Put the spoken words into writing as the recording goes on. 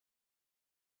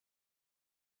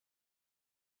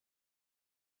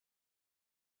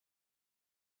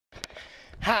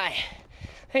Hi,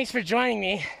 thanks for joining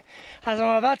me as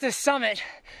I'm about to summit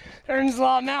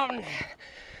Earnslaw Mountain.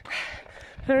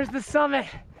 There's the summit.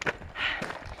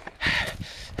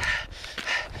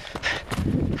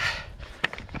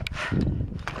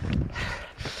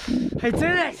 I did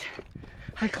it!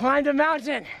 I climbed a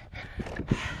mountain.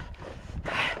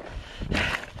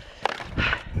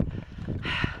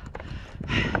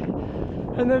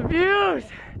 And the views!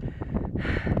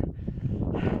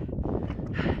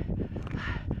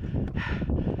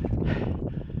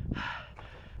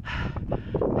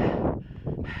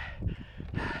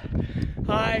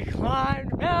 I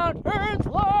climbed Mount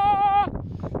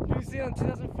Earnslaw, New Zealand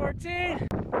 2014.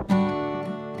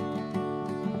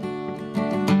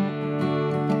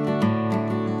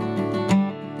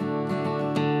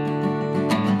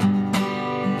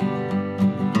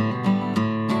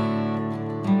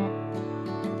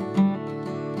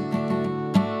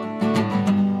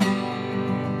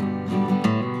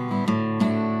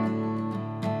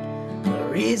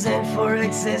 Reason for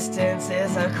existence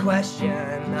is a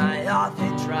question I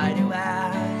often try to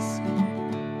ask.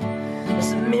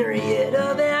 There's a myriad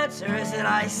of answers that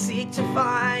I seek to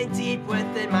find deep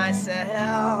within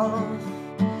myself.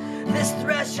 This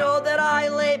threshold that I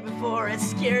lay before it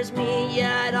scares me,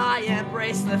 yet I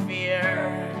embrace the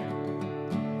fear.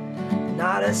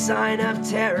 Not a sign of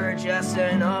terror, just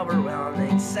an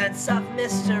overwhelming sense of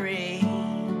mystery.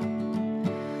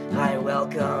 I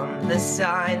welcome the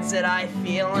signs that I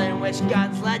feel and which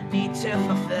God's led me to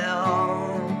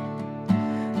fulfill.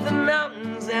 The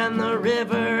mountains and the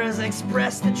rivers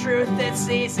express the truth it's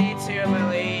easy to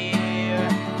believe.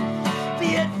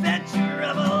 The adventure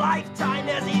of a lifetime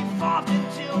has evolved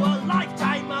into a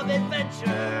lifetime of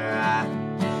adventure.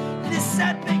 This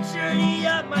epic journey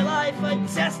of my life, a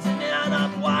testament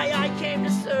of why I came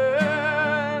to serve.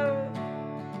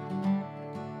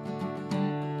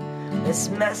 This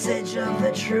message of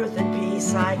the truth and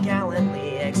peace I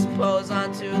gallantly expose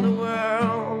unto the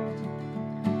world.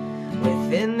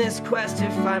 Within this quest to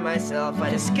find myself, I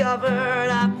discovered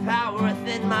a power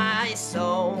within my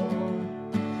soul,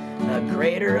 a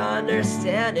greater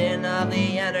understanding of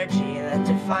the energy that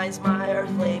defines my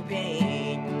earthly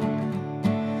being.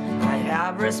 I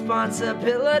have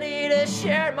responsibility to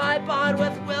share my bond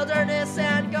with wilderness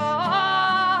and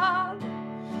God.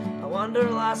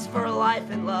 Wanderlust for life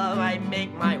and love, I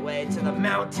make my way to the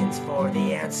mountains for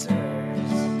the answers.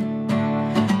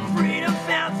 Freedom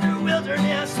found through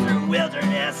wilderness,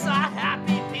 a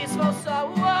happy, peaceful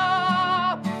soul.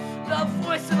 The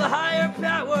voice of a higher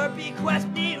power bequests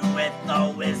me with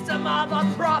the wisdom of a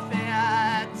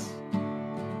prophet.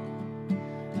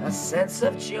 A sense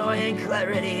of joy and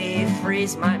clarity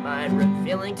frees my mind,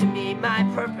 revealing to me my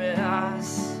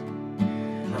purpose.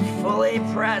 A fully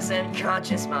present,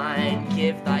 conscious mind,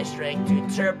 give thy strength to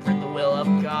interpret the will of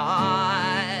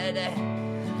God.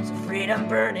 So freedom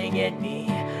burning in me,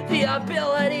 the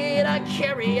ability to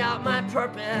carry out my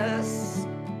purpose.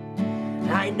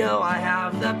 I know I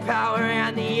have the power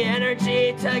and the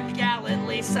energy to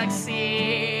gallantly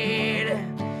succeed.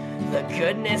 The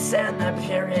goodness and the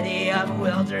purity of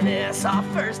wilderness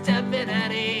offers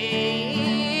divinity.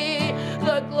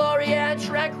 The glory and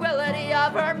tranquility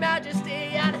of her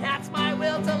majesty enhance my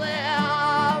will to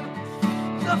live.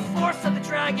 The force of the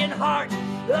dragon heart,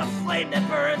 the flame that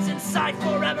burns inside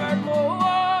forevermore.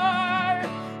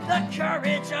 The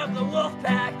courage of the wolf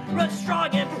pack runs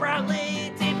strong and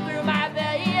proudly deep through my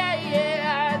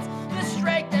veins. The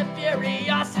strength and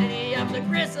furiosity of the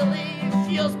grizzly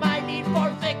fuels my need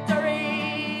for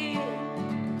victory.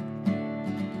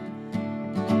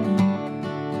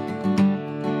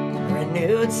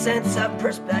 Renewed sense of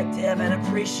perspective and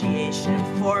appreciation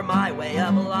for my way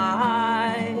of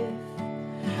life.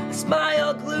 A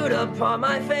smile glued upon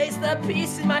my face, the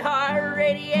peace in my heart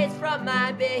radiates from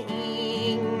my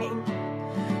being.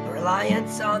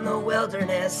 Reliance on the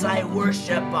wilderness, I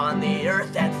worship on the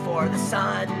earth and for the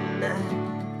sun.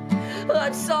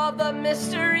 I've solved the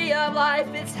mystery of life,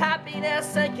 its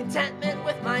happiness and contentment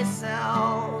with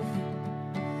myself.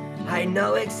 I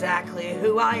know exactly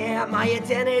who I am, my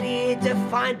identity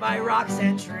defined by rocks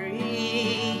and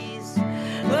trees.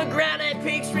 The granite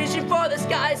peaks reaching for the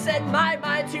sky set my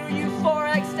mind to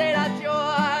euphoric state of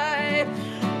joy.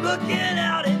 Looking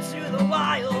out into the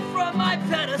wild from my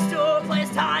pedestal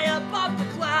placed high above the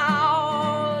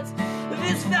clouds.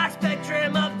 This vast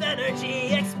spectrum of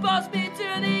energy exposed me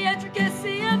to the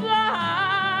intricacy of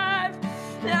life.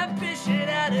 Ambition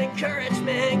and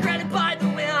encouragement granted by the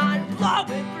wind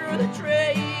blowing through the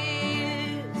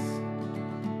trees.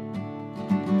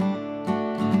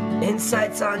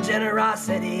 Insights on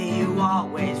generosity, you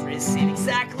always receive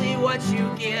exactly what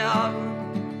you give.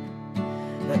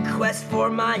 The quest for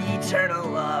my eternal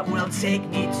love will take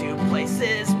me to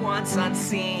places once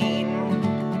unseen.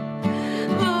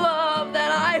 The love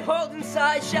that I hold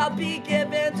inside shall be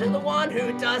given to the one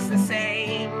who does the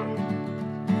same.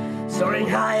 Soaring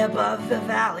high above the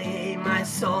valley, my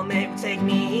soulmate will take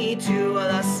me to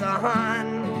the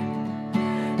sun.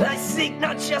 I seek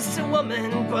not just a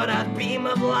woman, but a beam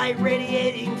of light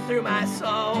radiating through my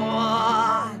soul.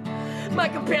 My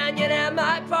companion and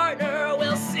my partner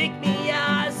will seek me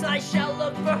as I shall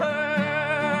look for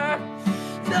her.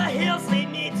 The hills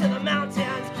lead me to the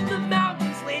mountains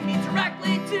lead me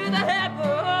directly to the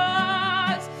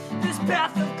heavens. This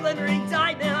path of glittering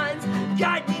diamonds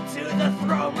guide me to the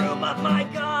throne room of my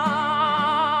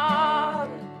God.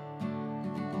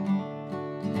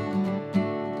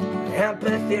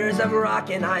 Amphitheaters of rock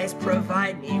and ice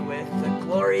provide me with the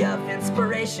glory of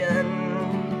inspiration.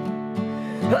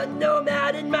 A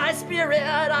nomad in my spirit,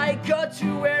 I go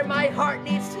to where my heart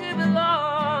needs to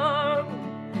belong.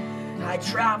 I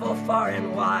travel far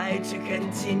and wide to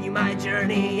continue my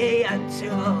journey into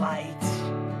the light.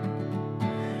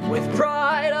 With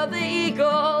pride of the eagle,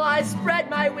 I spread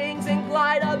my wings and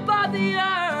glide above the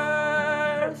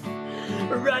earth.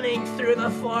 Running through the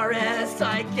forest,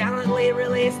 I gallantly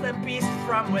release the beast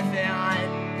from within.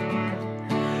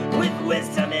 With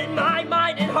wisdom in my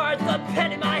mind and heart, the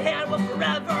pen in my hand will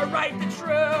forever write the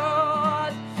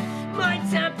truth. My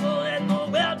temple in the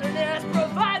wilderness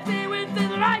provides me with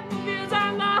enlightened views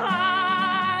on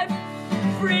life.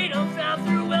 Freedom found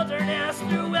through wilderness, a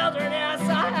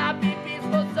happy,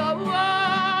 peaceful soul.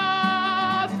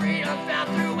 Freedom found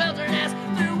through wilderness,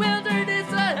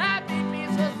 a happy,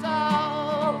 peaceful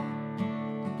soul.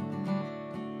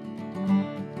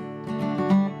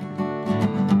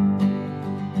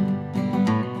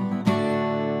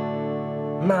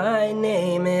 My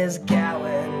name is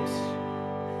Gallant,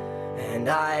 and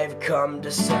I've come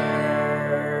to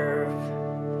serve.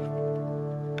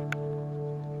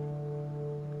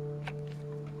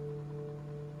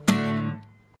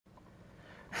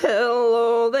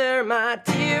 Hello there, my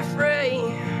dear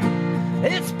friend.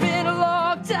 It's been a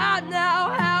long time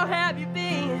now, how have you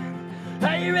been?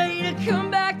 Are you ready to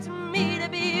come back to me to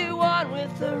be one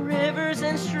with the rivers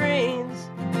and streams?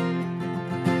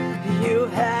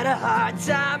 You've had a hard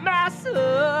time, my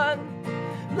son.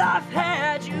 Life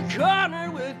had you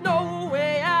cornered with no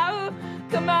way out.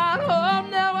 Come on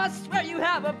home now, I swear you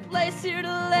have a place here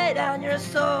to lay down your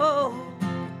soul.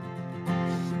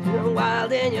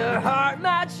 Wild in your heart,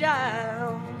 my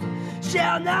child,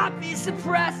 shall not be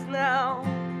suppressed now.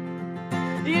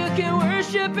 You can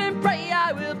worship and pray,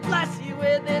 I will bless you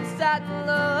with insight and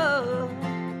love.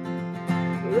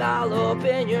 I'll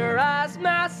open your eyes,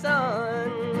 my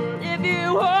son, if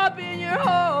you open your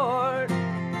heart,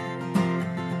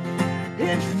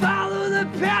 and follow the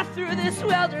path through this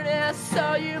wilderness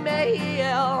so you may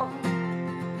heal.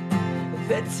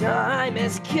 The time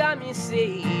has come, you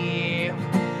see,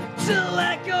 to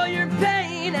let go your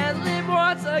pain and live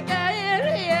once again.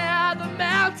 Yeah, the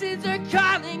mountains are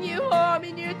calling you home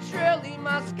and you truly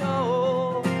must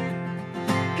go.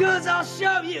 'Cause I'll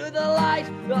show you the light,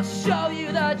 I'll show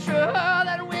you the truth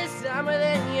and wisdom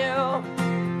within you.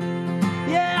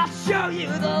 Yeah, I'll show you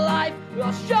the life,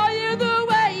 I'll show you the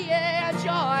way, yeah,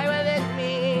 joy within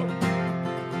me.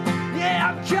 Yeah,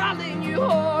 I'm calling you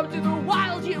home to the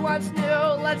wild you once knew.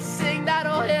 Let's sing that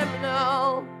old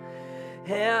hymnal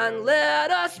and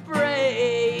let us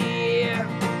pray.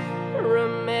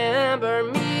 Remember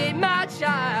me, my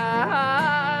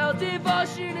child.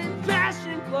 Devotion and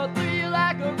passion flow through you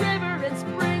like a river in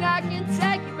spring. I can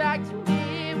take you back to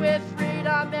me with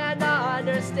freedom and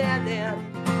understanding.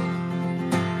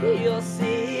 You'll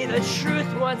see the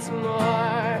truth once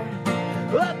more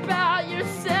about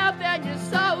yourself and your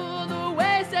soul, the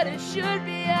ways that it should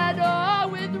be, and all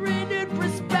with renewed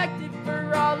perspective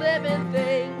for all living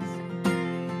things.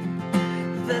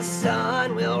 The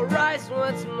sun will rise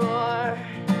once more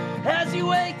as you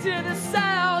wake to the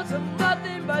sounds of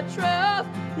nothing but truth.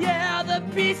 Yeah, the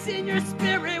peace in your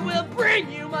spirit will bring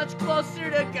you much closer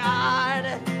to God.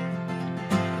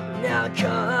 Now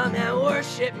come and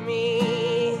worship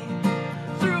me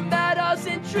through meadows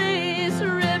and trees,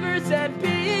 rivers and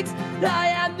peaks. I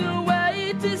am the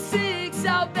way to seek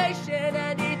salvation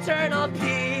and eternal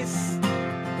peace.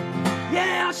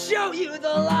 Yeah, I'll show you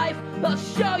the life, I'll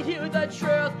show you the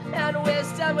truth and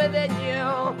wisdom within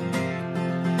you.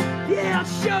 Yeah,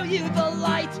 I'll show you the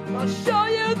light, I'll show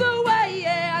you the way,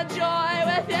 yeah, joy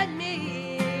within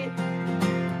me.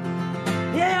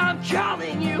 Yeah, I'm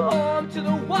calling you home to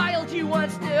the wild you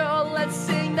once knew. Let's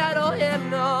sing that old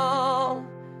hymnal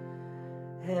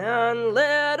and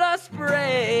let us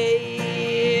pray.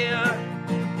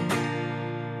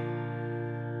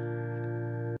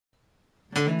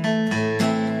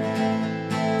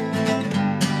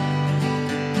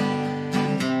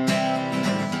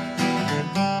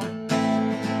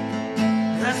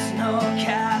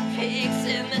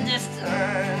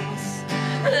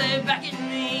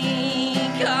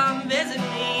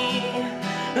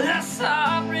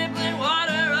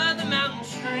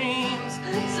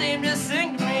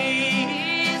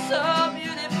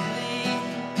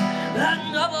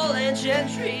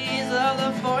 trees of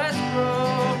the forest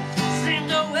grow seem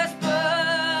to whisper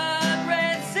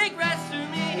great secrets to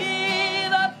me.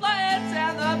 The plants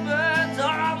and the birds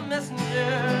are all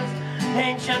messengers.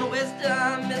 Ancient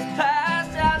wisdom is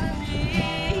passed down to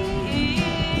me.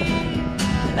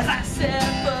 As I set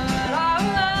foot on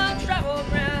the travel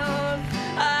ground,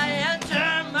 I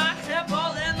enter my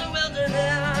temple in the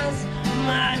wilderness.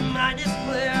 My mind is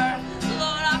clear,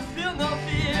 Lord, I feel no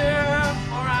fear,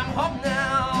 for I'm home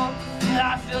now,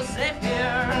 I feel safe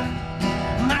here.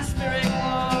 My spirit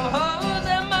glows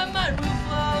and my mind will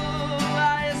flow.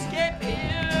 I escape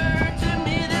here, to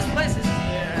me this place is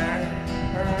dear.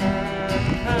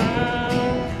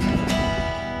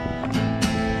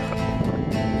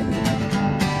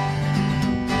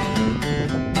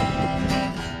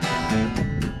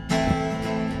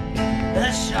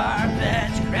 The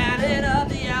sharp-edged granite of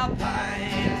the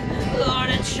Alpine, Lord,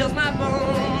 it chills my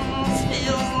bones,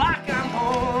 feels like I'm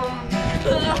home.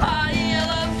 The high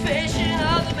elevation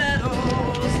of the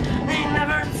meadows, they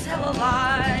never tell a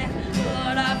lie.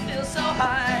 Lord, I feel so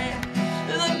high.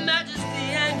 The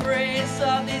majesty and grace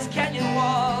of these canyon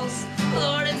walls,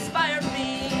 Lord, inspired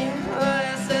me.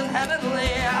 This is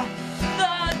heavenly.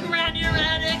 The grandeur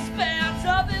and expanse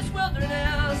of this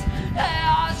wilderness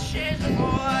has changed the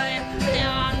boy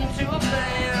into a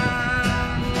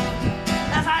man.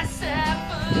 As I set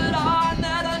foot on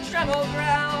that untrammeled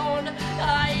ground,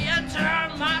 I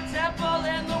enter my temple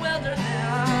in the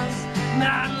wilderness.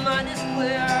 My mind is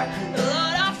clear,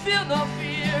 Lord, I feel no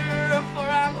fear, for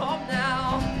I'm home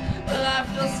now, but I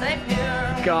feel safe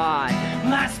here. God.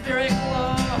 My spirit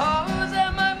glows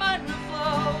and my mind will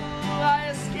flow. I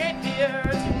escape here,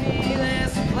 to me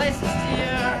this place is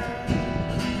dear.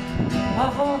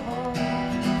 Oh.